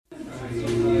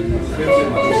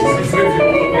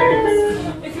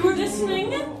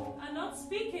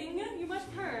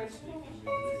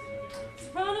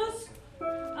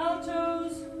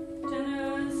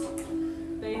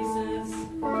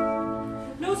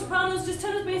sopranos, just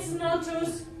tenors, basses and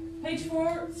altos. Page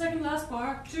 4, second last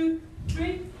bar. 2,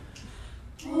 3.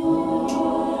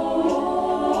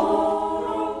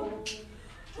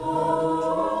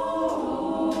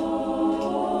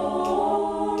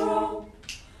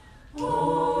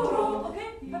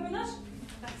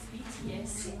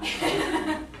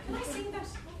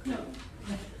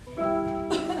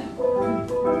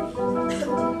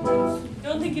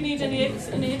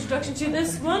 Any introduction to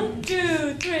this? 1,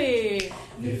 2, 3.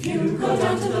 If you go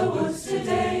down to the woods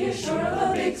today, you're sure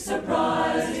of a big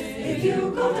surprise. If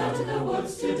you go down to the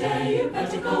woods today, you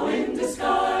better go in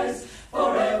disguise.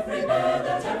 For every bear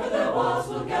that ever there was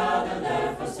will gather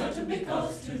there for certain,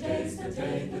 because today's the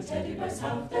day the teddy bears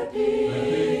have their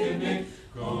picnic.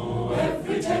 Go,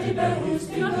 every teddy bear who's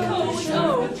been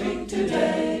a drink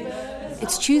today.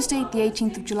 It's Tuesday, the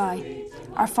 18th of July,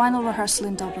 our final rehearsal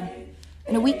in Dublin.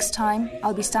 In a week's time,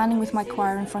 I'll be standing with my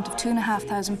choir in front of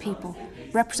 2,500 people,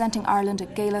 representing Ireland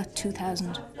at GALA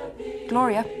 2000.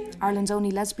 Gloria, Ireland's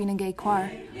only lesbian and gay choir,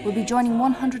 will be joining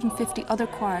 150 other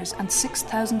choirs and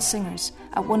 6,000 singers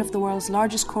at one of the world's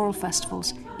largest choral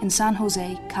festivals in San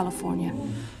Jose, California.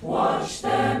 Watch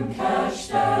them, catch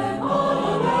them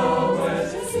all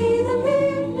hours to see the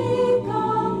picnic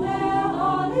on their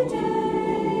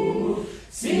holiday.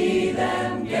 See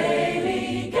them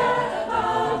gaily get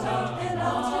about and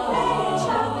out to play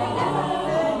shout they never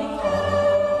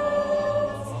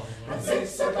At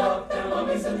 6 o'clock their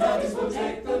mummies and daddies will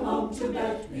take them home to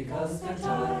bed, because they're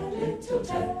tired little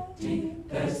teddy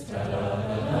bears.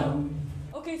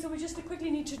 Okay, so we just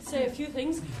quickly need to say a few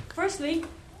things. Firstly,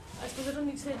 I suppose I don't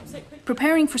need to say quickly.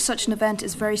 Preparing for such an event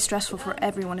is very stressful for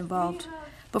everyone involved.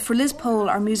 But for Liz Pole,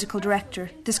 our musical director,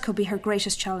 this could be her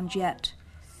greatest challenge yet.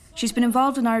 She's been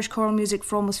involved in Irish choral music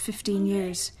for almost 15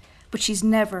 years, but she's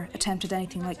never attempted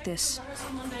anything like this.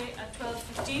 Rehearsal Monday at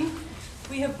 12:15.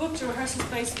 We have booked a rehearsal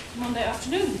space Monday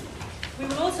afternoon. We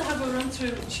will also have a run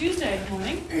through Tuesday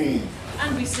morning,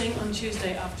 and we sing on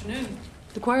Tuesday afternoon.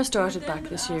 The choir started back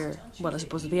this year, well, I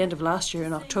suppose at the end of last year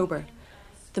in October.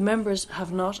 The members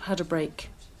have not had a break,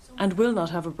 and will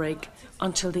not have a break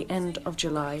until the end of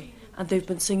July, and they've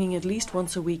been singing at least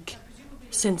once a week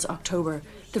since October.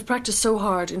 They've practiced so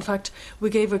hard. In fact, we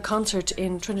gave a concert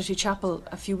in Trinity Chapel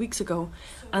a few weeks ago,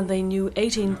 and they knew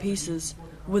 18 pieces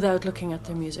without looking at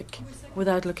their music,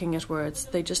 without looking at words.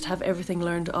 They just have everything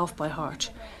learned off by heart,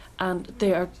 and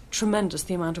they are tremendous,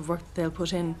 the amount of work that they'll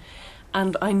put in.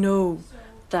 And I know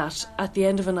that at the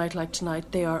end of a night like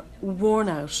tonight, they are worn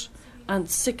out and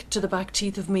sick to the back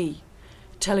teeth of me,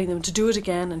 telling them to do it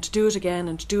again and to do it again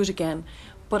and to do it again.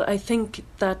 But I think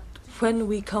that when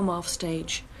we come off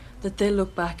stage, that they'll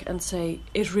look back and say,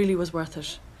 it really was worth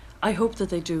it. I hope that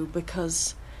they do,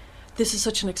 because this is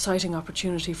such an exciting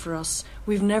opportunity for us.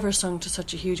 We've never sung to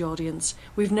such a huge audience.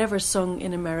 We've never sung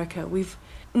in America. We've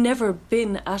never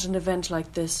been at an event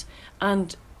like this.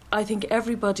 And I think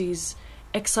everybody's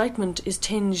excitement is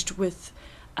tinged with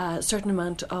a certain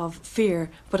amount of fear,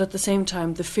 but at the same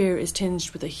time the fear is tinged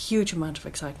with a huge amount of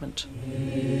excitement.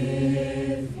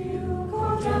 If you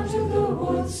go down to the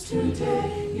woods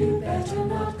today, you better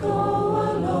not go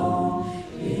alone.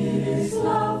 It is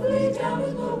lovely down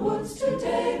in the woods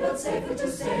today, but safer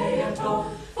to stay at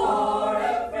home. For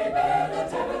every bear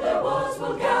that ever there was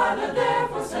will gather there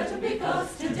for certain,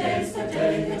 because today's the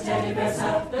day the teddy bears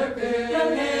have their picnic.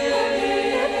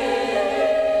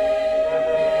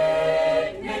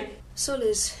 So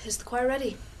Liz, is the choir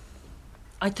ready?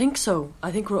 I think so. I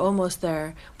think we're almost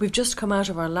there. We've just come out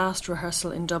of our last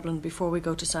rehearsal in Dublin before we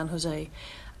go to San Jose,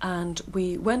 and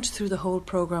we went through the whole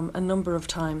programme a number of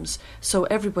times, so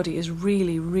everybody is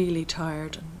really, really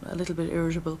tired and a little bit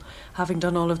irritable having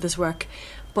done all of this work.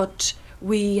 But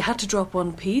we had to drop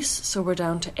one piece, so we're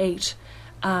down to 8,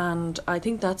 and I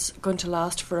think that's going to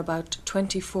last for about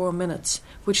 24 minutes,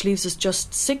 which leaves us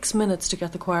just 6 minutes to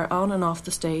get the choir on and off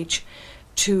the stage,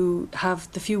 to have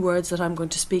the few words that I'm going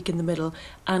to speak in the middle,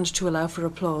 and to allow for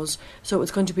applause. So it's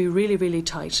going to be really, really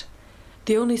tight.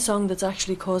 The only song that's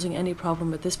actually causing any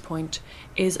problem at this point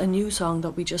is a new song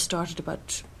that we just started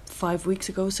about 6 weeks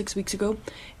ago.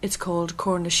 It's called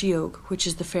Corna Shiog, which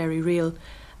is the fairy reel,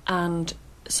 and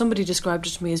somebody described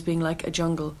it to me as being like a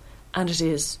jungle, and it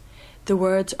is. The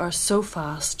words are so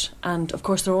fast, and of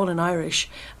course they're all in Irish,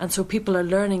 and so people are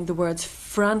learning the words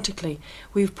frantically.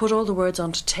 We've put all the words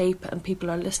onto tape, and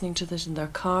people are listening to this in their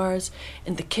cars,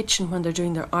 in the kitchen when they're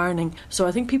doing their ironing, so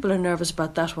I think people are nervous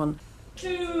about that one.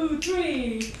 2,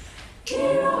 3.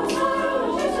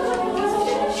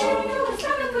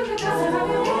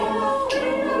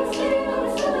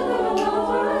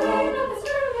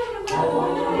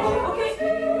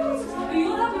 Are you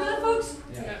all happy with that, folks?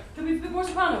 Yeah. Can we be more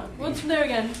soprano? Once from there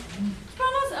again.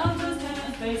 Sopranos, altos,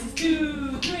 tenors, basses,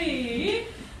 2, 3.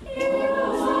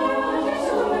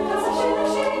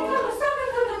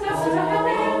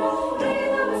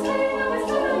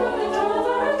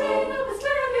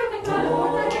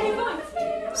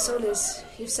 So Liz,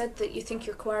 you've said that you think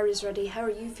your choir is ready. How are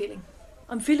you feeling?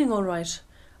 I'm feeling all right.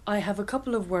 I have a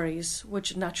couple of worries,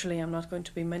 which naturally I'm not going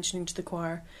to be mentioning to the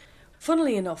choir.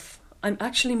 Funnily enough, I'm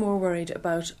actually more worried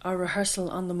about our rehearsal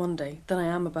on the Monday than I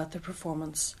am about the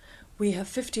performance. We have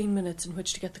 15 minutes in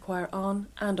which to get the choir on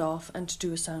and off and to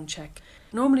do a sound check.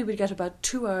 Normally we'd get about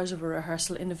 2 hours of a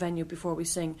rehearsal in a venue before we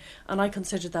sing, and I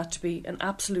consider that to be an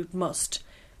absolute must.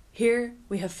 Here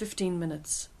we have 15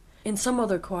 minutes. In some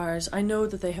other choirs, I know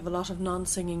that they have a lot of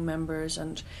non-singing members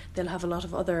and they'll have a lot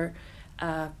of other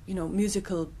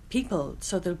musical people.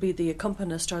 So there'll be the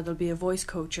accompanist or there'll be a voice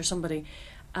coach or somebody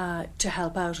to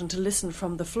help out and to listen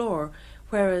from the floor.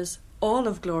 Whereas all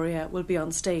of Gloria will be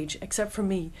on stage except for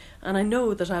me. And I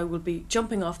know that I will be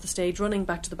jumping off the stage, running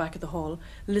back to the back of the hall,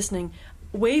 listening,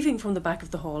 waving from the back of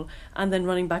the hall and then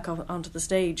running back onto the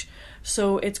stage.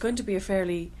 So it's going to be a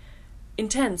fairly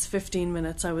intense 15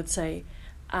 minutes, I would say.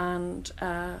 And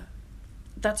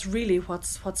that's really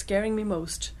what's scaring me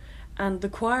most. And the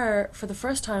choir, for the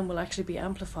first time, will actually be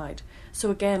amplified. So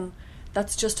again,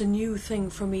 that's just a new thing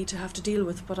for me to have to deal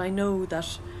with. But I know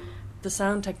that the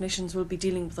sound technicians will be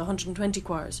dealing with 120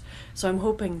 choirs. So I'm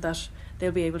hoping that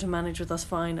they'll be able to manage with us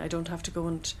fine. I don't have to go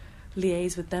and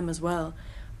liaise with them as well.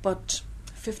 But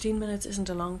 15 minutes isn't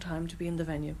a long time to be in the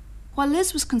venue. While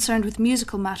Liz was concerned with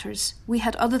musical matters, we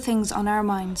had other things on our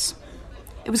minds.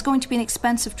 It was going to be an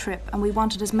expensive trip and we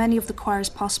wanted as many of the choir as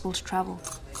possible to travel.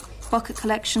 Bucket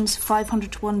collections,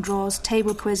 500 to 1 draws,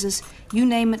 table quizzes, you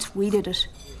name it, we did it.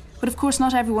 But of course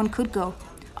not everyone could go.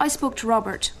 I spoke to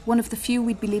Robert, one of the few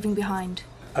we'd be leaving behind.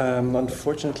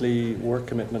 Unfortunately, work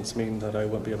commitments mean that I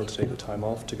won't be able to take the time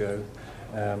off to go.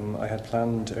 I had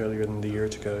planned earlier in the year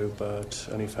to go, but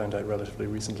only found out relatively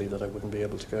recently that I wouldn't be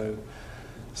able to go.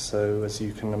 So, as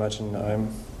you can imagine, I'm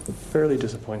fairly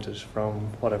disappointed from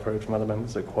what I've heard from other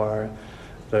members of the choir.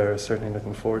 They're certainly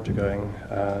looking forward to going,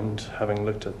 and having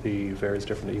looked at the various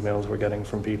different emails we're getting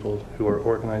from people who are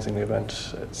organising the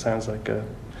event, it sounds like an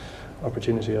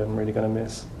opportunity I'm really going to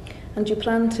miss. And do you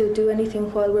plan to do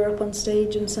anything while we're up on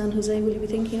stage in San Jose? Will you be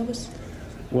thinking of us?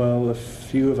 Well, a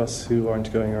few of us who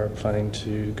aren't going are planning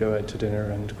to go out to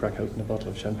dinner and crack open a bottle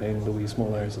of champagne in the wee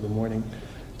small hours of the morning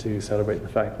to celebrate the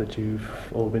fact that you've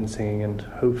all been singing and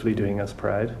hopefully doing us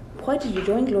proud. Why did you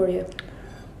join Gloria?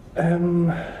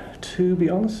 To be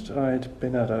honest, I'd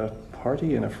been at a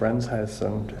party in a friend's house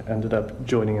and ended up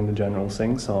joining in the general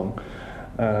sing-song.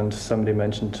 And somebody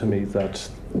mentioned to me that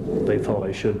they thought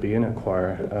I should be in a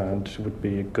choir and it would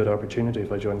be a good opportunity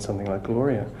if I joined something like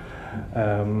Gloria.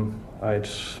 I'd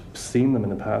seen them in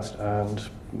the past and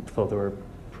thought they were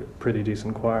a pretty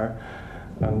decent choir.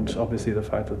 And obviously the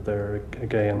fact that they're a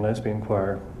gay and lesbian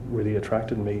choir really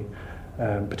attracted me,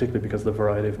 particularly because of the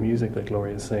variety of music that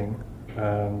Gloria sing.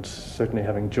 And certainly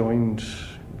having joined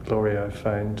Gloria, I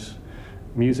found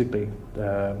musically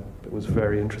it was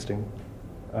very interesting.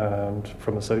 And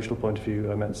from a social point of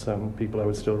view, I met some people I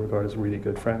would still regard as really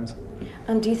good friends.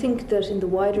 And do you think that in the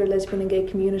wider lesbian and gay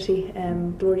community,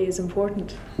 Gloria is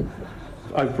important?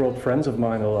 I've brought friends of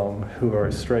mine along who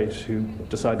are straight, who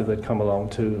decided they'd come along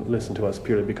to listen to us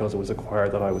purely because it was a choir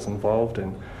that I was involved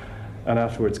in. And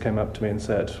afterwards came up to me and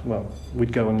said, well,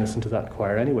 we'd go and listen to that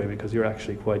choir anyway because you're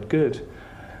actually quite good.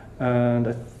 And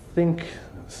I think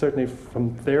certainly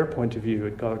from their point of view,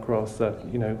 it got across that,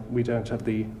 we don't have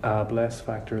the bless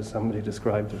factor as somebody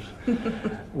described it.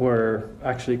 We're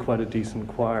actually quite a decent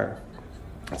choir.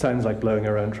 It sounds like blowing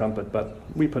our own trumpet, but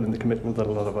we put in the commitment that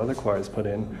a lot of other choirs put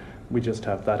in. We just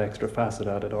have that extra facet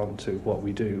added on to what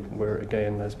we do. We're a gay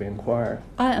and lesbian choir.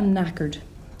 I am knackered,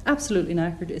 absolutely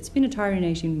knackered. It's been a tiring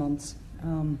 18 months.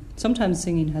 Sometimes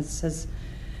singing has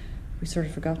we've sort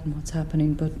of forgotten what's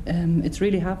happening, but it's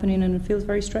really happening and it feels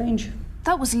very strange.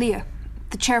 That was Leah,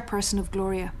 the chairperson of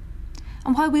Gloria.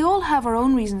 And while we all have our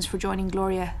own reasons for joining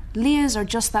Gloria, Leah's are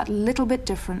just that little bit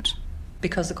different.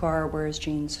 Because the choir wears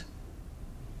jeans.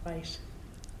 Right.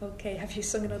 Okay, have you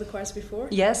sung in other choirs before?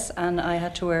 Yes, and I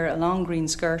had to wear a long green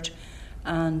skirt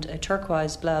and a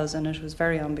turquoise blouse, and it was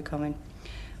very unbecoming.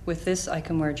 With this, I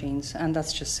can wear jeans, and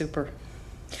that's just super.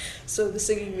 So the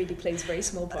singing really plays a very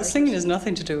small part? Singing has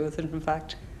nothing to do with it, in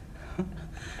fact.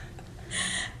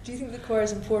 Do you think the choir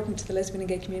is important to the lesbian and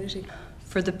gay community?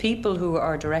 For the people who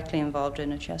are directly involved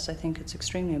in it, yes, I think it's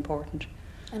extremely important.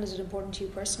 And is it important to you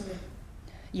personally?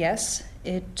 Yes,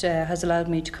 it has allowed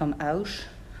me to come out.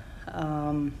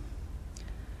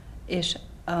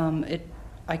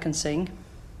 I can sing.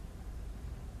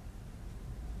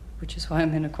 which is why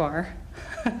I'm in a choir.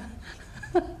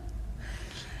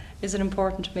 Is it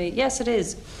important to me? Yes, it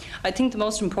is. I think the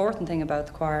most important thing about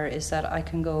the choir is that I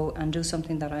can go and do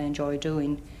something that I enjoy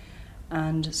doing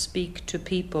and speak to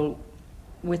people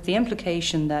with the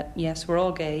implication that, yes, we're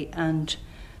all gay, and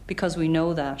because we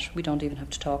know that, we don't even have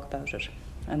to talk about it.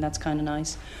 And that's kind of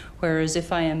nice. Whereas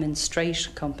if I am in straight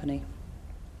company,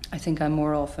 I think I'm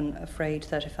more often afraid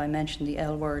that if I mention the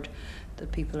L word,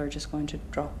 that people are just going to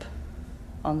drop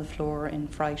on the floor in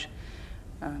fright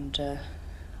and,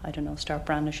 I don't know, start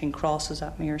brandishing crosses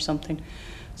at me or something.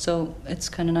 So it's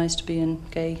kind of nice to be in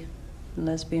gay and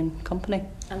lesbian company.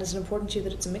 And is it important to you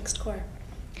that it's a mixed choir?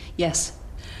 Yes.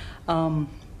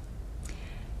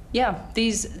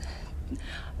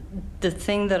 The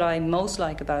thing that I most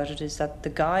like about it is that the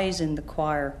guys in the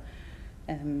choir,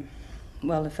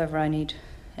 well, if ever I need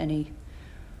any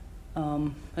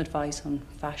advice on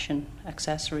fashion,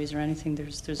 accessories or anything,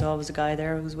 there's always a guy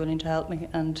there who's willing to help me,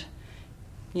 and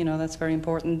you know, that's very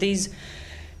important. These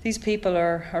people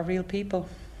are real people,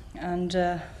 and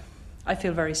I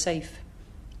feel very safe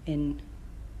in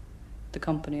the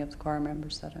company of the choir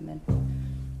members that I'm in.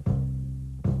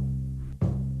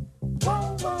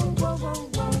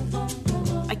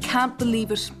 I can't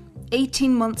believe it.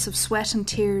 18 months of sweat and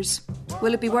tears.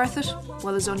 Will it be worth it?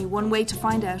 Well, there's only one way to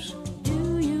find out.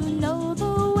 Do you know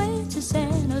the way to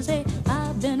San Jose?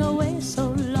 I've been away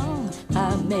so long,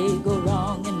 I may go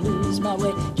wrong and lose my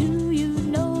way. Do you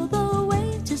know the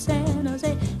way to San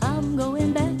Jose? I'm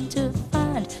going back to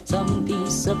find some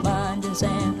peace of mind in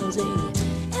San Jose.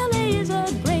 LA is a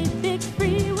great big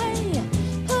freeway.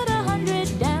 Put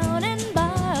 100 down and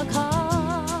buy a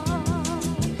car.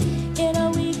 In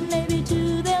a week, maybe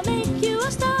two, they'll make you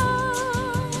a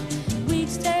star.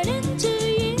 Weeks turn into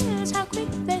years, how quick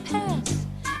they pass.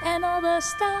 And all the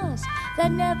stars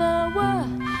that never were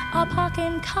are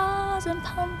parking cars and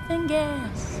pumping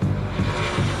gas.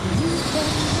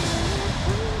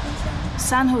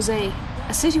 San Jose,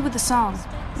 a city with a song.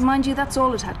 Mind you, that's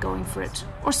all it had going for it.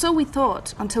 Or so we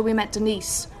thought, until we met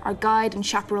Denise, our guide and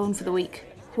chaperone for the week.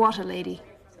 What a lady.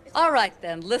 All right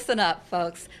then, listen up,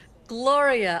 folks.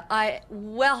 Gloria, I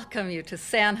welcome you to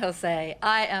San Jose.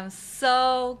 I am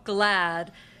so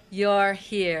glad you're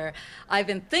here. I've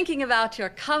been thinking about your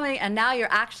coming, and now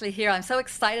you're actually here. I'm so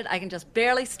excited I can just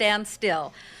barely stand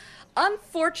still.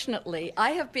 Unfortunately,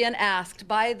 I have been asked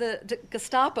by the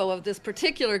Gestapo of this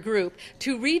particular group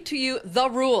to read to you the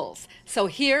rules. So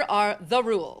here are the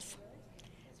rules.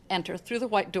 Enter through the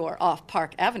white door off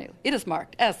Park Avenue. It is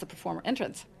marked as the performer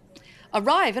entrance.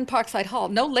 Arrive in Parkside Hall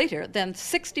no later than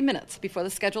 60 minutes before the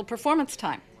scheduled performance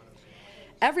time.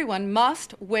 Everyone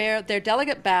must wear their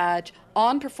delegate badge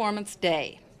on performance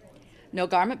day. No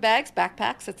garment bags,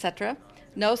 backpacks, etc.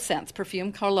 No scents,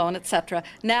 perfume, cologne, etc.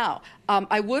 Now,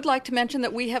 I would like to mention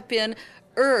that we have been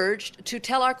urged to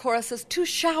tell our choruses to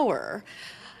shower,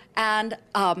 and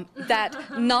that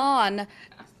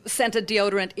non-scented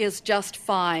deodorant is just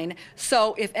fine.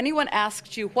 So if anyone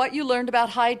asks you what you learned about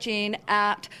hygiene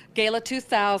at GALA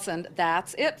 2000,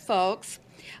 that's it, folks.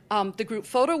 The group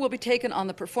photo will be taken on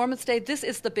the performance day. This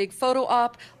is the big photo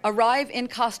op. Arrive in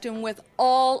costume with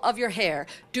all of your hair.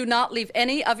 Do not leave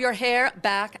any of your hair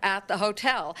back at the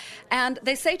hotel. And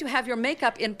they say to have your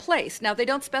makeup in place. Now, they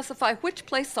don't specify which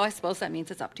place, so I suppose that means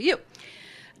it's up to you.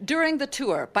 During the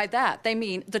tour, by that, they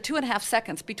mean the 2.5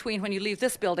 seconds between when you leave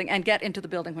this building and get into the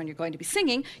building when you're going to be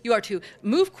singing, you are to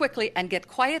move quickly and get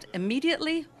quiet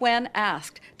immediately when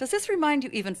asked. Does this remind you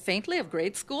even faintly of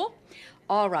grade school?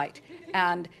 All right,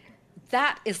 and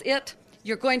that is it.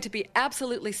 You're going to be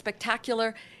absolutely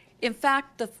spectacular. In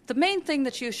fact, the main thing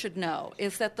that you should know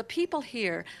is that the people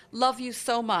here love you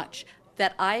so much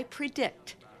that I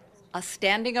predict a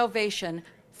standing ovation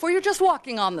for you just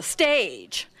walking on the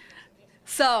stage.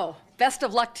 So, best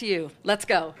of luck to you. Let's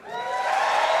go.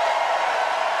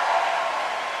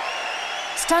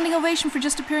 Standing ovation for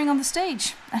just appearing on the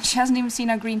stage. And she hasn't even seen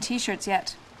our green t-shirts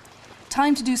yet.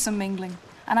 Time to do some mingling.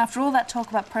 And after all that talk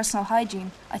about personal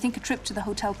hygiene, I think a trip to the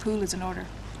hotel pool is in order.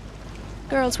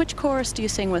 Girls, which chorus do you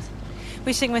sing with?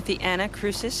 We sing with the Anna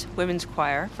Crucis Women's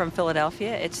Choir from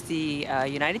Philadelphia. It's the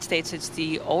United States. It's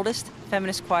the oldest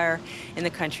feminist choir in the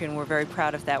country, and we're very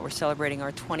proud of that. We're celebrating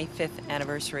our 25th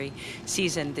anniversary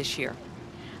season this year.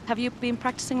 Have you been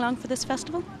practicing long for this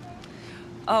festival?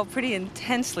 Oh, pretty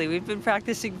intensely. We've been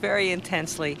practicing very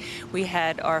intensely. We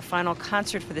had our final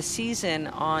concert for the season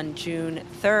on June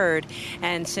 3rd,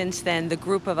 and since then, the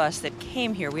group of us that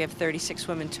came here, we have 36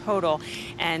 women total,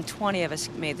 and 20 of us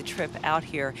made the trip out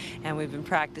here, and we've been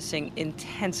practicing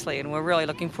intensely, and we're really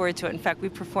looking forward to it. In fact, we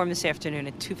perform this afternoon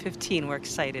at 2:15. We're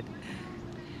excited.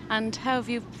 And how have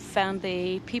you found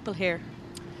the people here?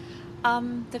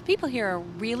 The people here are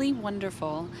really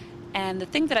wonderful, and the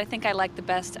thing that I think I like the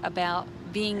best about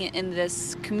being in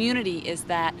this community is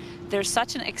that there's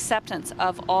such an acceptance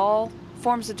of all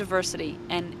forms of diversity,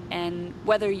 and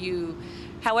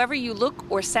however you look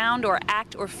or sound or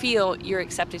act or feel, you're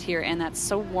accepted here, and that's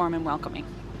so warm and welcoming.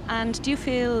 And do you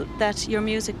feel that your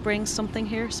music brings something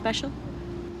here special?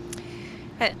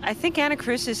 I think Ana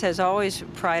Cruces has always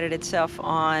prided itself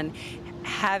on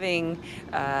having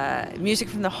music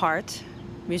from the heart,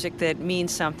 music that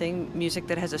means something, music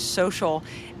that has a social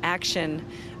action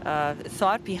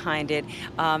thought behind it.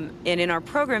 And in our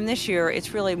program this year,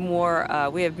 it's really more,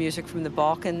 we have music from the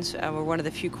Balkans. We're one of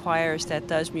the few choirs that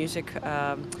does music.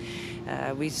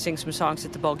 We sing some songs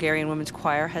that the Bulgarian Women's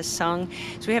Choir has sung.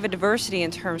 So we have a diversity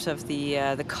in terms of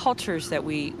the cultures that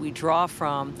we draw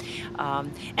from,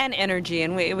 and energy.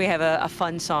 And we have a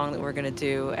fun song that we're going to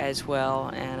do as well,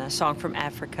 and a song from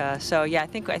Africa. So yeah, I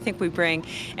think we bring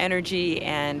energy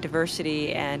and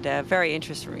diversity and a very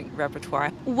interesting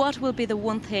repertoire. What will be the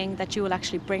one thing that you will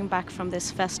actually bring back from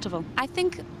this festival? I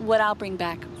think what I'll bring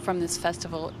back from this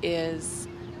festival is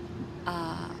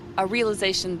a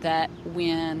realization that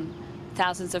when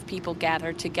thousands of people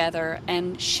gather together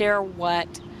and share what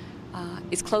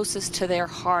is closest to their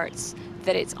hearts,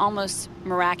 that it's almost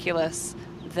miraculous,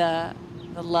 the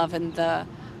love and the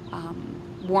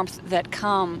warmth that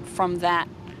come from that.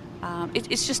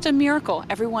 It's just a miracle,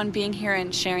 everyone being here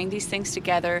and sharing these things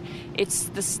together.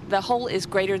 The whole is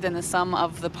greater than the sum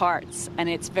of the parts, and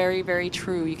it's very, very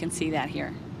true. You can see that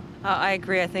here. I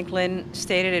agree. I think Lynn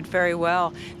stated it very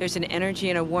well. There's an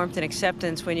energy and a warmth and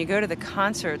acceptance. When you go to the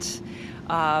concerts,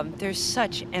 there's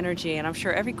such energy, and I'm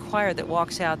sure every choir that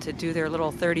walks out to do their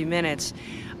little 30 minutes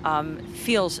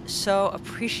feels so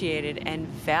appreciated and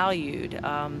valued.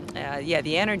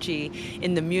 The energy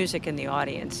in the music and the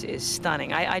audience is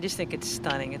stunning. I just think it's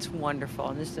stunning. It's wonderful,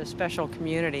 and this is a special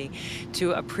community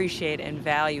to appreciate and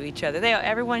value each other.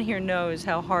 Everyone here knows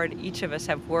how hard each of us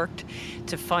have worked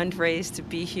to fundraise, to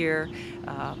be here,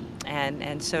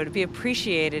 and so to be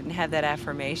appreciated and have that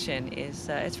affirmation is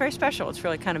it's very special. It's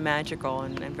really kind of magical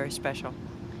and very special.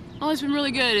 Oh, it's been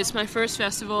really good. It's my first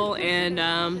festival, and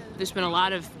there's been a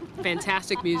lot of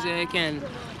fantastic music, and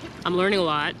I'm learning a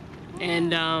lot.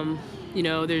 And,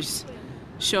 there's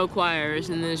show choirs,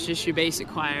 and there's just your basic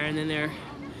choir, and then there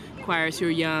are choirs who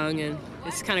are young, and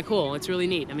it's kind of cool. It's really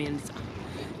neat. I mean,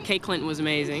 Kate Clinton was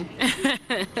amazing.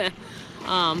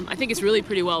 I think it's really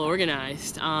pretty well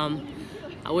organized.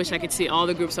 I wish I could see all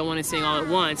the groups I want to sing all at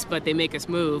once, but they make us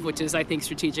move, which is, I think,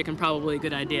 strategic and probably a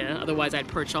good idea. Otherwise, I'd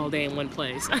perch all day in one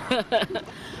place.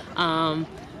 But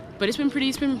it's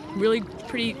been really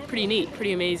pretty neat,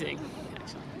 pretty amazing.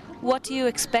 What do you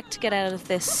expect to get out of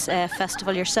this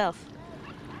festival yourself?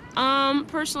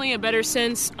 Personally, a better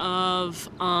sense of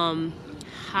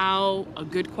how a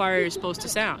good choir is supposed to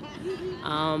sound.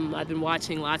 I've been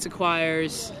watching lots of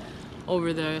choirs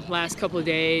over the last couple of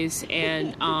days,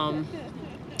 and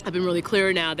I've been really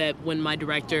clear now that when my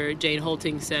director, Jane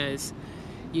Holting, says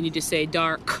you need to say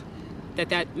dark,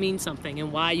 that means something,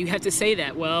 and why you have to say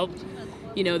that. Well,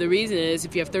 the reason is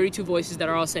if you have 32 voices that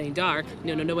are all saying dark,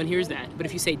 no one hears that. But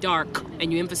if you say dark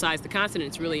and you emphasize the consonant,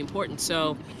 it's really important.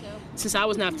 So since I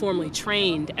was not formally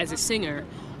trained as a singer,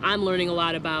 I'm learning a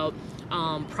lot about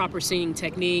proper singing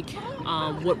technique,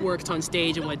 what works on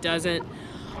stage and what doesn't.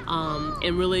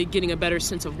 And really getting a better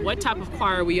sense of what type of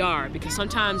choir we are, because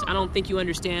sometimes I don't think you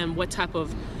understand what type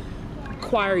of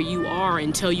choir you are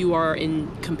until you are in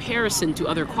comparison to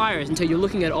other choirs, until you're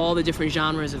looking at all the different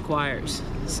genres of choirs.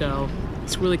 So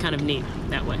it's really kind of neat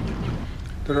that way.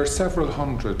 There are several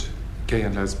hundred gay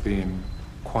and lesbian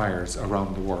choirs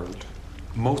around the world.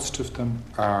 Most of them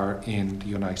are in the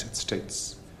United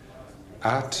States.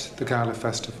 At the GALA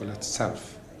festival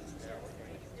itself,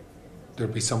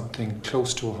 there'll be something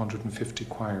close to 150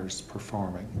 choirs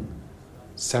performing.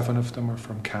 7 of them are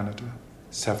from Canada,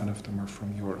 7 of them are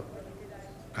from Europe,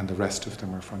 and the rest of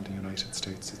them are from the United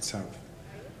States itself.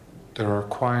 There are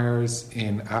choirs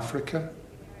in Africa,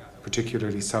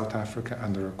 particularly South Africa,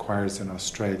 and there are choirs in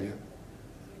Australia,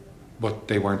 but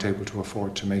they weren't able to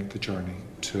afford to make the journey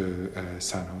to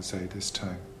San Jose this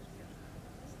time.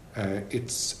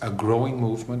 It's a growing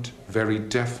movement, very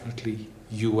definitely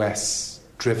US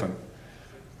driven.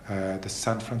 The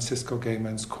San Francisco Gay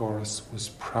Men's Chorus was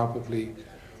probably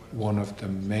one of the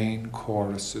main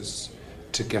choruses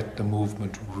to get the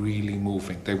movement really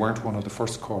moving. They weren't one of the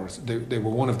first choruses. They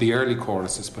were one of the early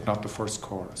choruses, but not the first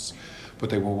chorus. But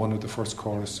they were one of the first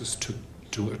choruses to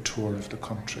do a tour of the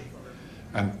country.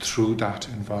 And through that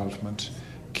involvement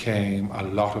came a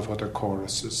lot of other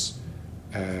choruses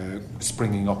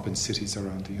springing up in cities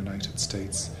around the United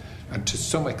States. And to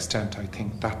some extent, I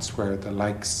think that's where the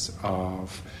likes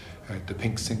of the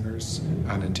Pink Singers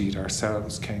and indeed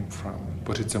ourselves came from.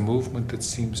 But it's a movement that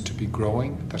seems to be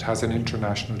growing, that has an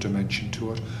international dimension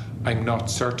to it. I'm not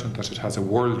certain that it has a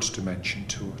world dimension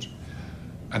to it.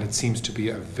 And it seems to be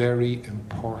a very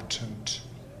important,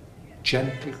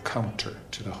 gentle counter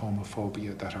to the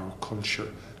homophobia that our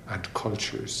culture and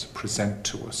cultures present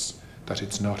to us, that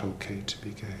it's not okay to be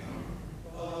gay.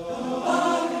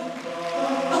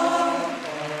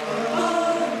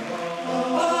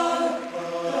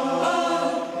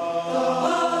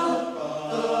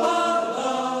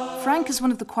 Frank is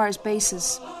one of the choir's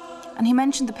basses, and he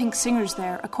mentioned the Pink Singers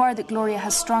there, a choir that Gloria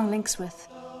has strong links with.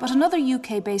 But another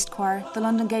UK-based choir, the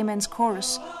London Gay Men's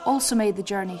Chorus, also made the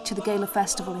journey to the GALA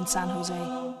Festival in San Jose.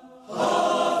 12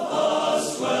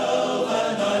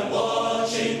 and I'm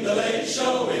watching the late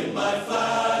show in my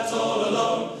flat all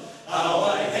alone. How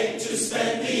I hate to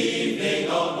spend the evening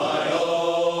on my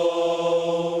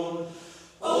own.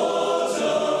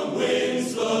 Autumn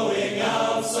winds blowing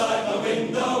outside my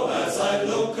window as I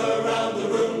look around the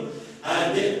room,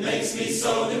 and it makes me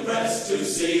so depressed to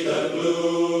see the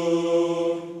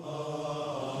gloom.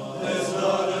 There's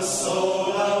not a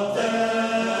soul out there.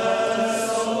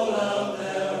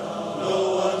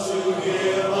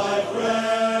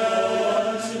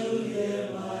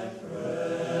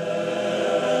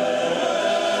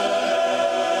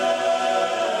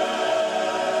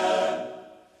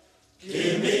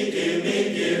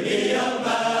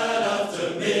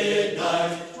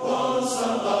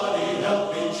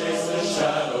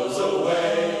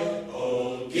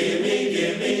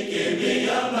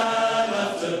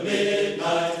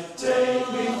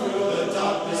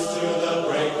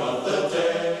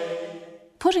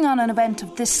 Putting on an event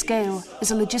of this scale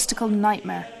is a logistical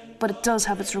nightmare, but it does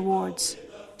have its rewards.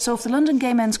 So if the London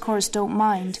Gay Men's Chorus don't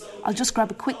mind, I'll just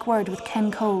grab a quick word with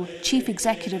Ken Cole, Chief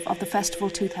Executive of the Festival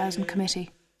 2000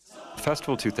 Committee.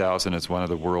 Festival 2000 is one of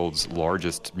the world's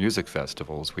largest music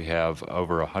festivals. We have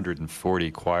over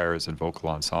 140 choirs and vocal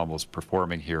ensembles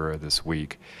performing here this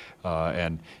week.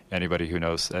 And anybody who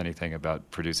knows anything about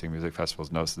producing music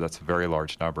festivals knows that that's a very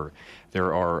large number.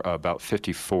 There are about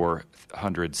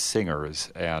 5,400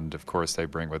 singers, and of course they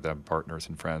bring with them partners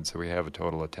and friends. So we have a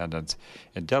total attendance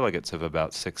and delegates of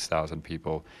about 6,000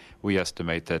 people. We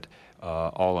estimate that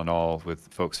all in all, with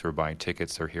folks who are buying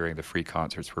tickets or hearing the free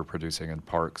concerts we're producing in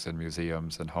parks and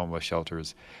museums and homeless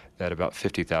shelters, that about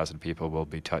 50,000 people will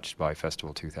be touched by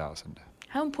Festival 2000.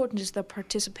 How important is the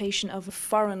participation of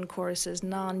foreign choruses,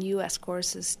 non-US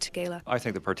choruses, to GALA? I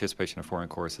think the participation of foreign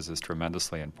choruses is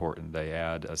tremendously important. They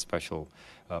add a special,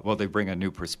 they bring a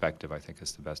new perspective, I think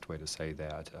is the best way to say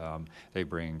that. They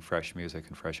bring fresh music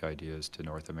and fresh ideas to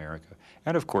North America.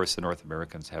 And of course, the North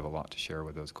Americans have a lot to share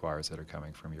with those choirs that are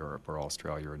coming from Europe or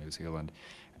Australia or New Zealand.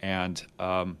 And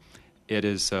it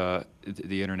is the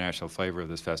international flavor of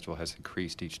this festival has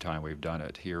increased each time we've done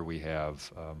it. Here we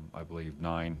have, I believe,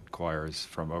 9 choirs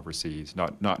from overseas,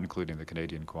 not including the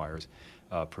Canadian choirs,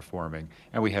 performing.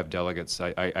 And we have delegates.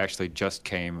 I actually just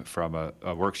came from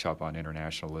a workshop on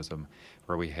internationalism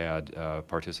where we had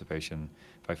participation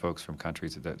by folks from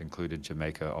countries that included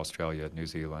Jamaica, Australia, New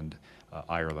Zealand,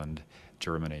 Ireland,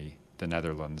 Germany, the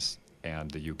Netherlands,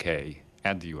 and the UK.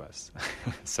 And the U.S.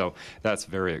 So that's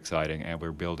very exciting, and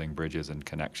we're building bridges and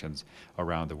connections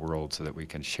around the world so that we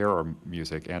can share our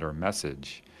music and our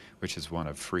message, which is one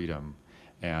of freedom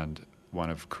and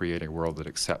one of creating a world that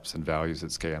accepts and values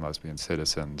its gay and lesbian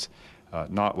citizens,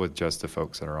 not with just the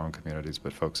folks in our own communities,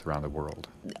 but folks around the world.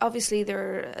 Obviously, there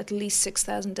are at least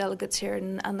 6,000 delegates here,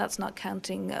 and that's not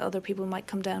counting other people who might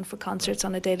come down for concerts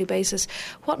on a daily basis.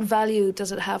 What value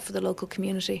does it have for the local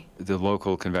community? The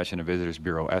local Convention and Visitors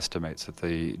Bureau estimates that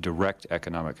the direct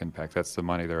economic impact, that's the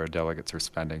money that our delegates are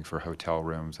spending for hotel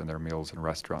rooms and their meals and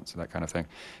restaurants and that kind of thing,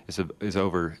 is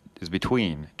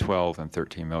between $12 and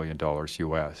 $13 million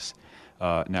U.S.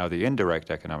 Now, the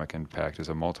indirect economic impact is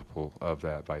a multiple of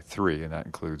that by 3, and that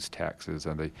includes taxes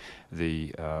and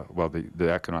the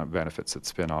economic benefits that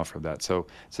spin off from that. So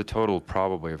it's a total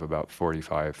probably of about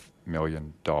 $45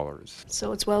 million.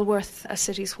 So it's well worth a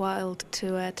city's while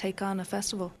to take on a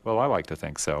festival. Well, I like to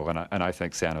think so, and I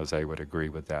think San Jose would agree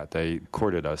with that. They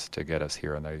courted us to get us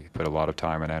here, and they put a lot of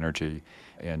time and energy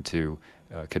into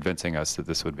convincing us that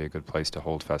this would be a good place to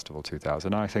hold Festival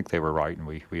 2000. And I think they were right, and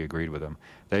we agreed with them.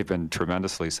 They've been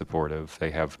tremendously supportive.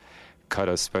 They have cut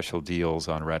us special deals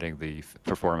on renting the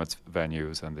performance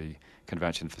venues and the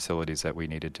convention facilities that we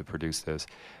needed to produce this.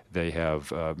 They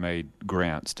have made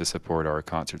grants to support our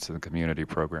Concerts in the Community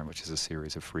program, which is a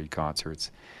series of free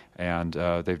concerts. And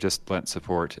they've just lent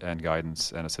support and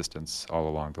guidance and assistance all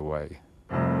along the way.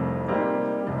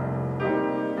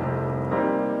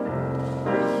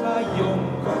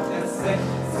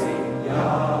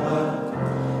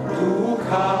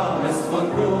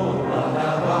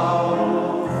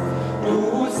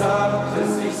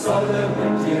 wolle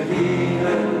mit dir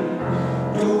lieben,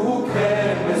 du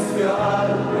kämest für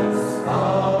alles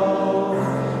auf.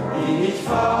 Ich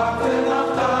fragte nach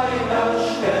deiner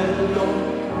Stellung,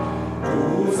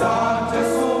 du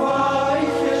sagtest, so war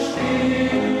ich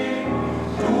erstehen,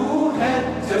 du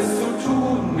hättest zu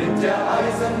tun mit der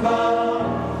Eisenbahn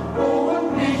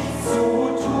und nichts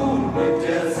zu tun mit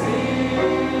der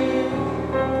See.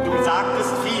 Du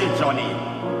sagtest viel, Johnny.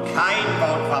 Kein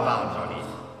Wort war wahr, Johnny.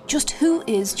 Just who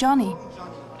is Johnny?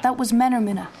 That was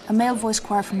Männerminne, a male voice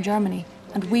choir from Germany,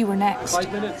 and we were next.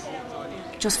 5 minutes.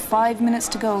 Just 5 minutes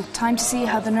to go. Time to see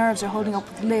how the nerves are holding up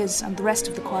with Liz and the rest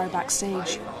of the choir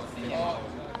backstage.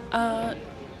 A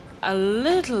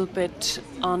little bit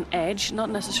on edge, not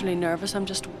necessarily nervous. I'm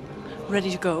just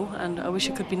ready to go, and I wish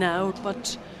it could be now,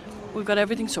 but we've got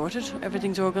everything sorted.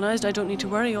 Everything's organised. I don't need to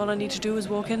worry. All I need to do is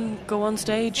walk in, go on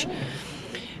stage,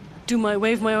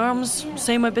 wave my arms,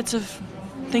 say my bits of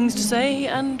things to say,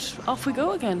 and off we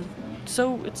go again.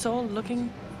 So it's all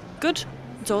looking good.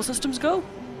 It's all systems go.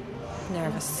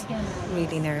 Nervous,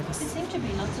 really nervous. There seem to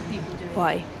be lots of people doing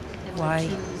Why? Why?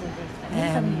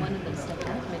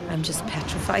 I'm just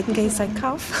petrified in case I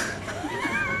cough.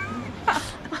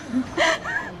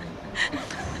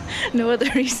 No other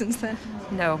reasons then?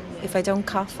 No, if I don't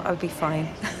cough, I'll be fine.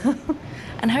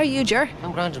 And how are you, Ger?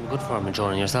 I'm grand, I'm good for him,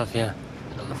 enjoying yourself, yeah.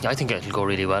 I think it'll go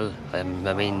really well. I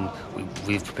mean,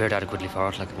 we've prepared adequately for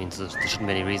it. So there shouldn't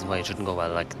be any reason why it shouldn't go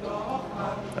well. It's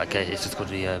just going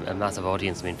to be a massive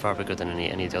audience. Far bigger than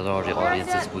any of the other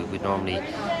audiences we'd normally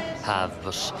have.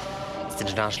 But it's an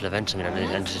international event. And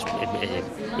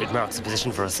it marks a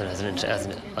position for us on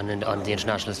the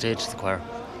international stage, the choir.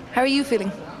 How are you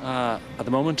feeling? At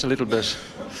the moment, a little bit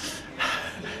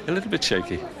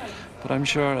shaky. But I'm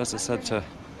sure, as I said to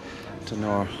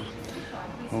Nor,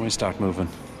 when we start moving,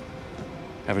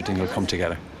 everything will come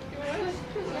together.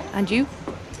 And you?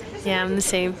 Yeah, I'm the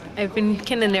same. I've been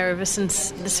kind of nervous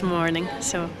since this morning,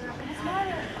 so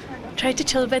tried to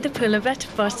chill by the pool a bit,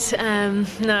 but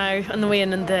now on the way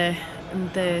in the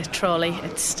trolley,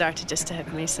 it started just to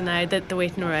hit me. So now that the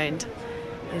waiting around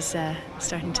is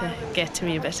starting to get to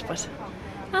me a bit, but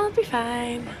I'll be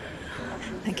fine.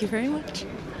 Thank you very much.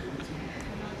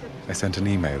 I sent an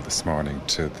email this morning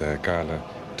to the GALA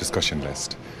discussion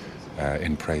list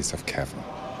in praise of Kevin.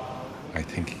 I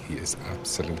think he is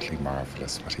absolutely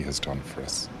marvellous what he has done for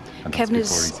us. And Kevin that's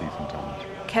before is, he's even done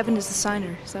it. Kevin is the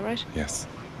signer, is that right? Yes,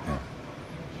 yeah.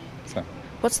 So,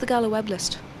 what's the GALA web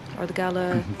list? Or the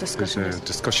GALA discussion there's a list?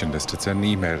 discussion list. It's an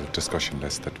email discussion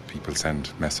list that people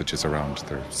send messages around.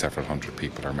 There are several hundred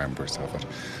people are members of it,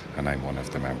 and I'm one of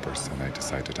the members, and I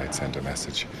decided I'd send a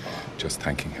message just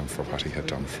thanking him for what he had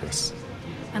done for us.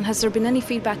 And has there been any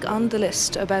feedback on the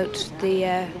list about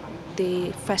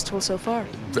the festival so far?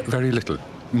 Very little.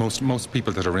 Most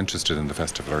people that are interested in the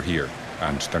festival are here,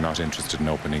 and they're not interested in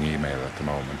opening email at the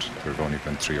moment. There have only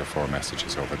been 3 or 4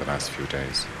 messages over the last few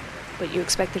days. But you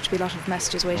expect there to be a lot of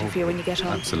messages waiting for you when you get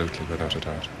home? Absolutely, without a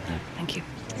doubt. Yeah. Thank you.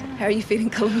 How are you feeling,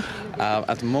 Colin?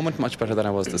 At the moment, much better than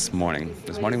I was this morning.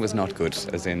 This morning was not good,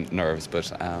 as in nerves,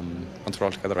 but once we're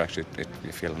all together, actually,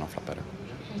 you feel an awful lot better.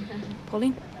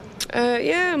 Pauline?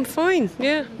 Yeah, I'm fine.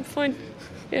 Yeah, I'm fine.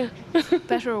 Yeah.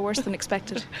 Better or worse than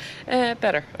expected?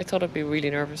 Better. I thought I'd be really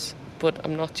nervous, but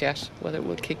I'm not yet. Whether it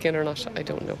will kick in or not, I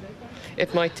don't know.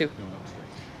 It might do.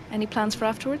 Any plans for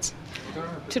afterwards?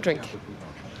 To drink.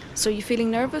 So are you feeling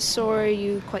nervous or are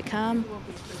you quite calm?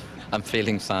 I'm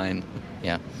feeling fine,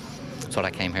 yeah. That's what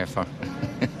I came here for.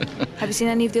 Have you seen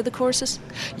any of the other courses?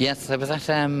 Yes, I was at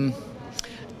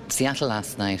Seattle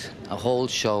last night. A whole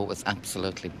show was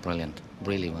absolutely brilliant,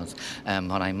 really was.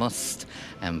 What I must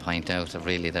point out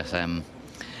really that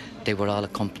they were all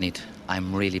accompanied.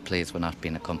 I'm really pleased we're not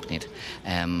being accompanied.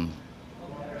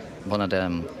 One of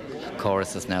the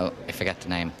choruses now, I forget the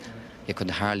name, you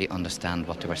could hardly understand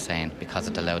what they were saying because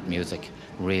of the loud music,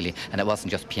 really. And it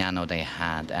wasn't just piano, they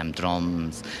had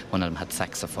drums, one of them had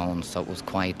saxophones, so it was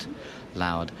quite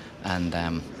loud. And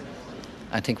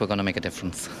I think we're going to make a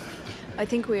difference. I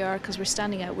think we are, because we're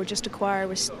standing out. We're just a choir,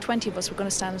 we're 20 of us, we're going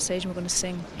to stand on stage and we're going to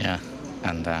sing. Yeah,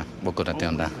 and we're good at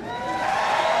doing that.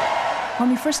 When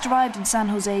we first arrived in San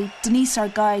Jose, Denise, our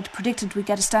guide, predicted we'd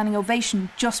get a standing ovation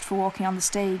just for walking on the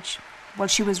stage. Well,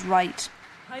 she was right.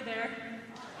 Hi there.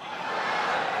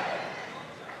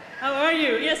 How are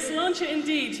you? Yes, Solancha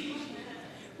indeed.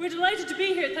 We're delighted to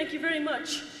be here, thank you very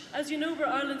much. As you know, we're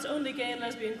Ireland's only gay and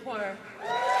lesbian choir.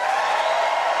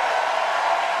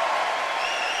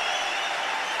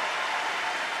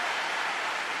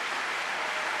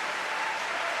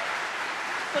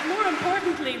 But more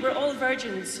importantly, we're all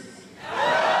virgins.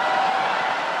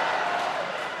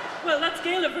 Well, that's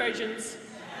GALA virgins.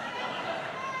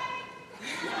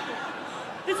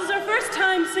 is our first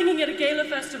time singing at a GALA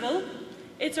festival.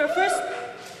 It's our first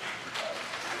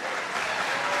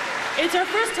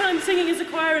time singing as a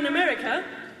choir in America.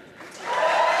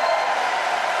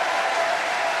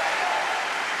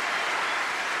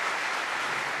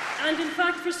 And in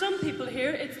fact, for some people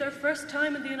here, it's their first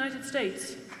time in the United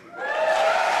States.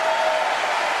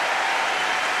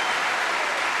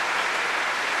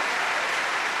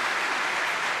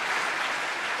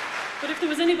 But if there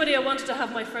was anybody I wanted to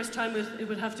have my first time with, it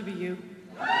would have to be you.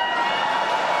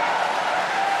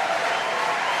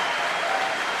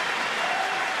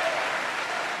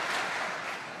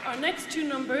 Our next two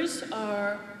numbers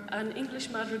are an English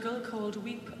madrigal called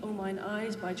Weep, O Mine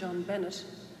Eyes by John Bennett.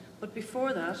 But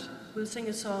before that, we'll sing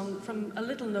a song from a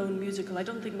little-known musical. I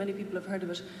don't think many people have heard of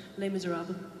it, Les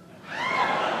Miserables.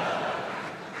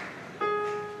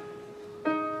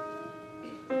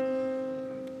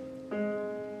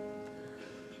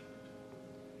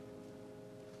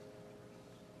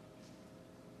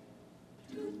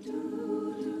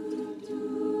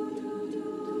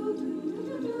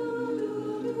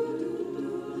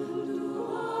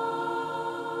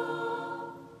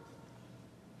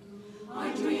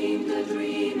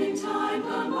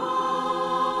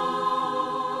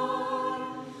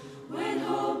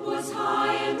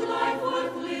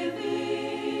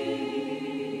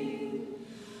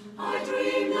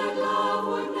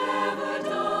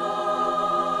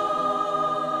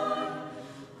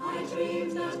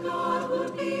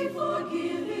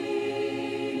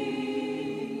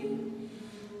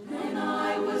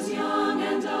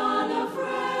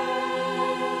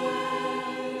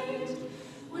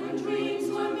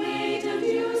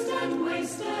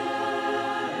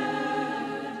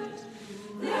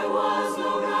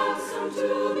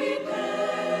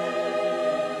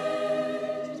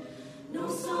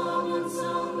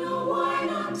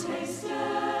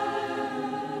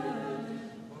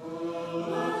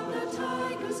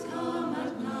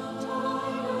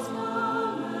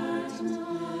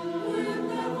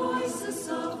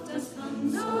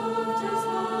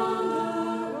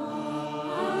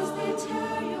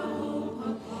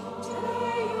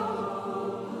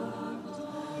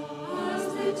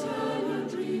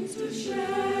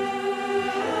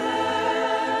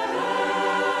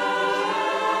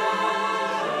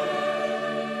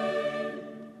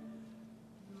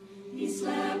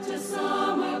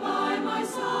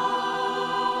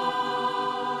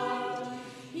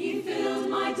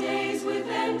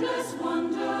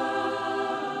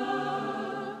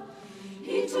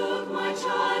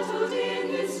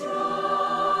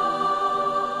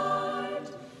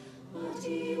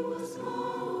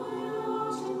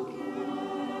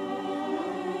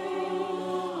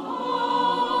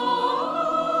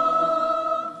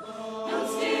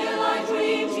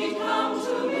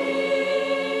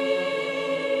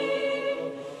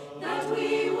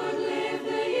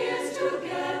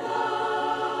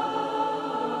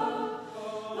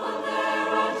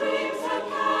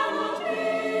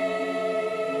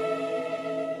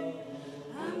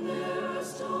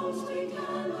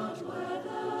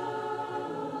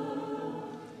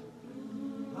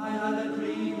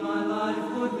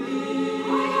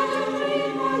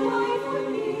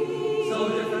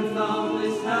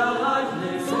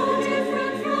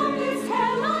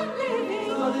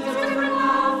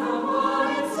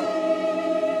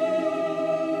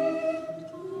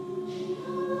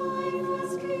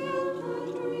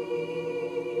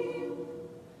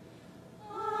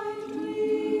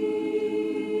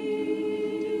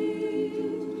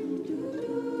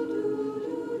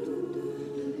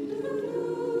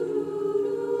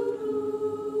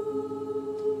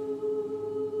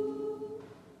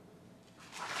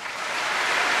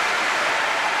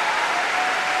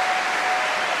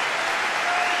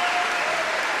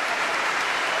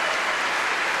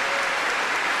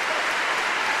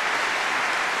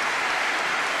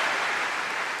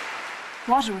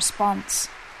 What a response.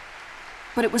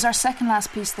 But it was our second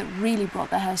last piece that really brought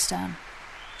the house down.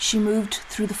 She moved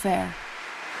through the fair.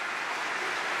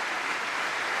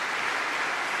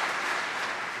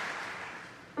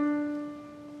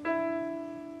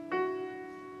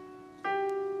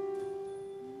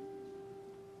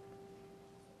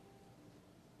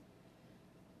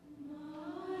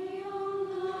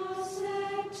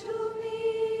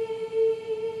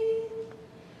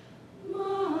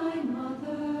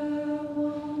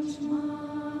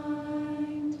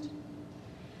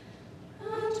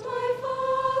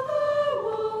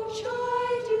 Child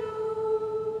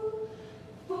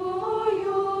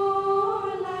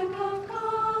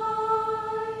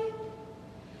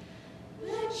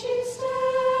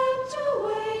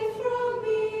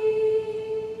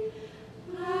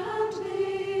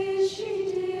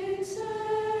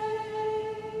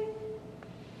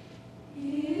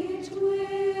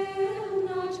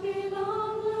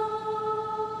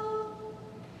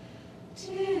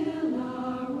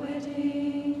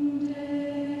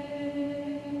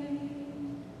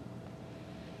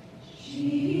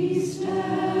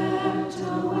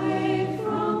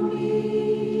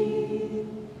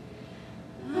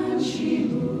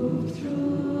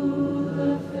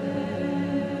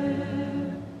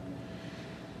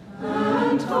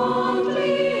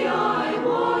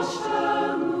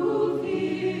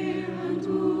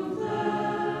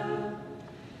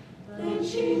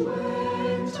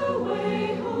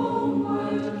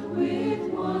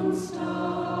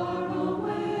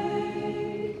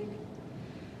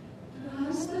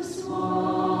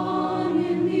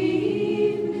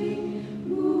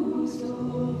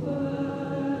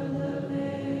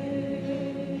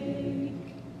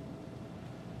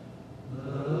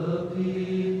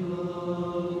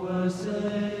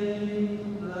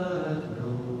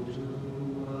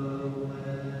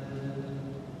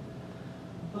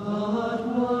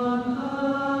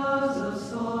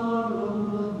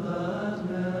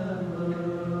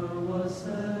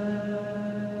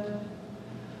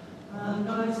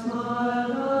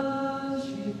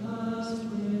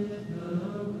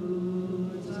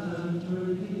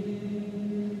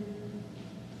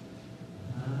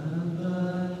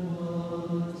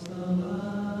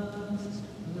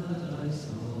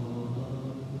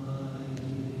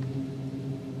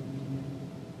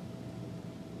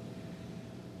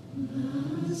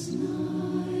Last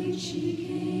night she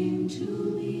came to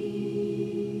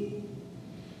me,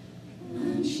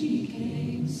 and she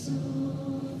came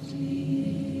softly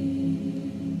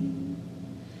in.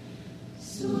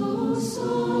 So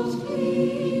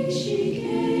softly she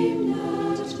came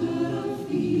that her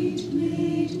feet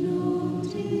made no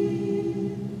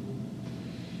din.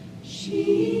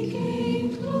 She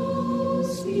came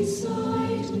close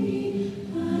beside me,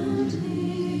 and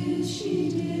this she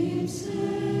did say.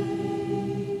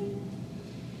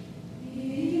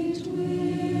 It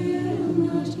will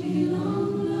not be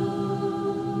long,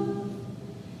 love,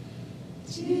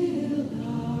 till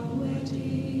our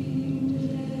wedding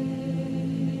day.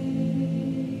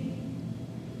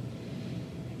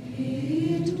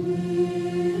 It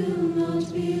will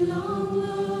not be long,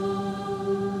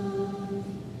 love,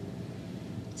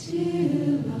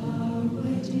 till our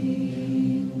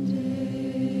wedding day.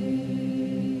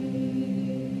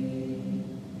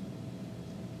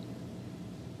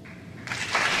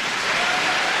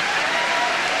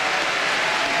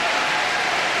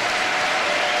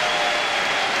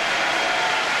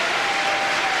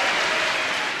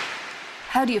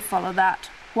 How do you follow that?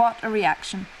 What a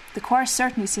reaction. The choir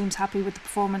certainly seems happy with the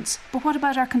performance, but what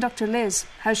about our conductor Liz?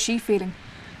 How's she feeling?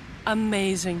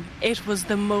 Amazing. It was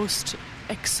the most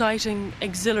exciting,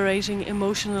 exhilarating,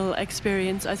 emotional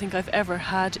experience I think I've ever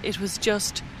had. It was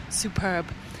just superb.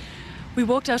 We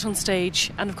walked out on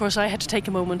stage, and of course I had to take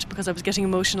a moment because I was getting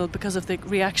emotional because of the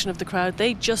reaction of the crowd.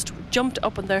 They just jumped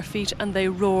up on their feet and they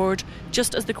roared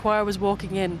just as the choir was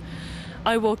walking in.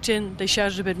 I walked in, they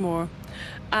shouted a bit more,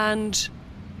 and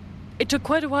it took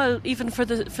quite a while even for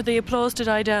the applause to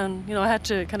die down. You know, I had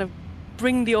to kind of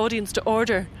bring the audience to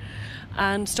order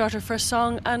and start our first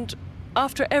song, and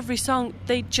after every song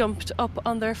they jumped up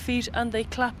on their feet and they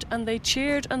clapped and they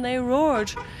cheered and they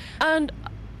roared. And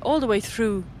all the way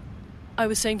through I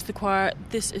was saying to the choir,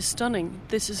 this is stunning,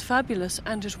 this is fabulous,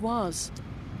 and it was.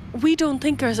 We don't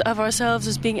think of ourselves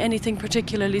as being anything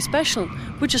particularly special.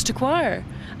 We're just a choir,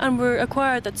 and we're a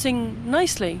choir that sing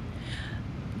nicely.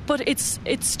 But it's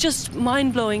just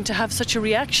mind-blowing to have such a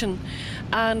reaction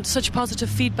and such positive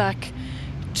feedback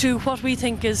to what we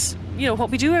think is, you know, what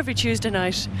we do every Tuesday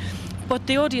night. But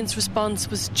the audience response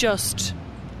was just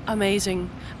amazing,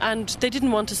 and they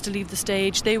didn't want us to leave the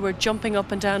stage. They were jumping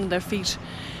up and down on their feet,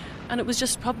 and it was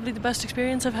just probably the best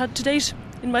experience I've had to date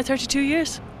in my 32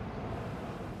 years.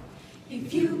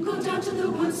 If you go down to the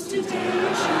woods today,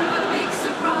 you're sure of a big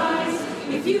surprise.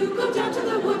 If you go down to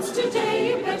the woods today,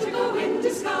 you better go in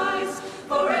disguise.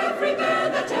 For every bear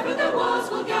that ever there was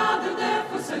will gather there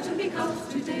for certain, because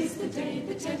today's the day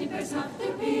the teddy bears have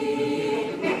their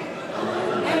picnic.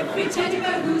 Every teddy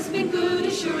bear who's been good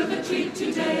is sure of a treat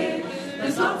today.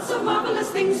 There's lots of marvelous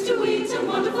things to eat and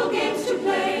wonderful games to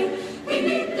play.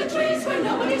 Beneath the trees where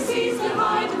nobody sees, they'll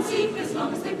hide and seek as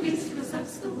long as they please, because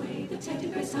that's the way the teddy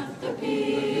bears have their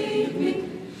picnic.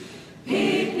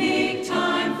 Picnic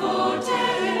time for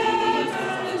teddy bears.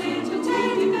 The little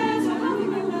teddy bears are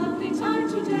having a lovely time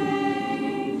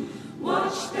today.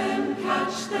 Watch them,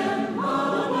 catch them,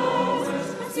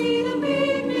 unawares, and see them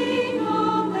picnic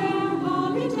on their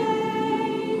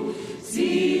holiday.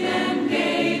 See them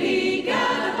gaily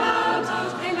gad about.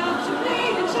 They love to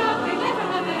play and shout, they never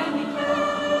have any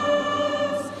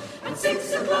cares. At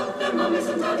 6 o'clock their mummies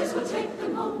and daddies will take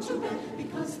them home to bed,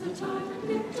 because they're tired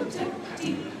little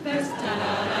teddy bears.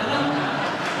 Da-da-da-da.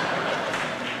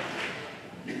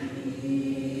 If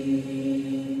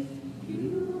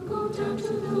you go down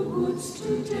to the woods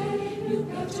today, you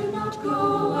better not go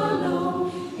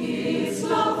alone. It's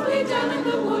lovely down in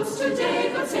the woods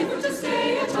today, but safer to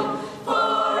stay at home.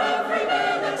 For every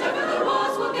bear that ever there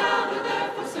was will gather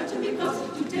there for certain, because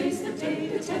today's the day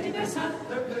the teddy bears have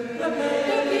their picnic.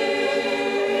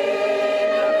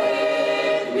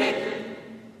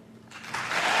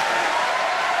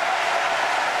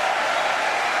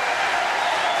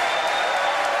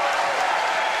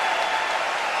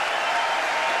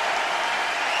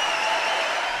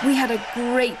 We had a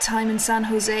great time in San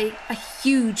Jose. A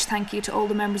huge thank you to all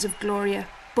the members of Gloria,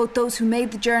 both those who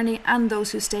made the journey and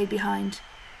those who stayed behind.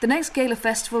 The next Gala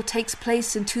Festival takes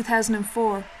place in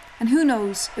 2004, and who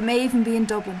knows, it may even be in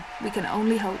Dublin. We can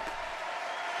only hope.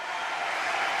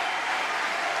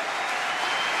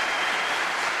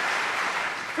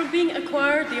 From being a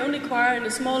choir, the only choir in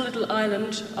a small little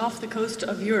island off the coast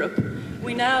of Europe,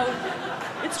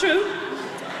 it's true,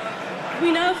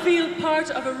 we now feel part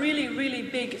of a really, really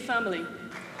big family.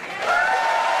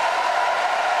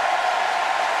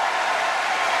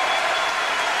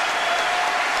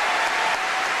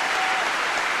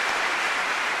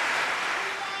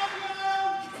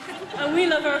 And we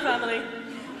love our family.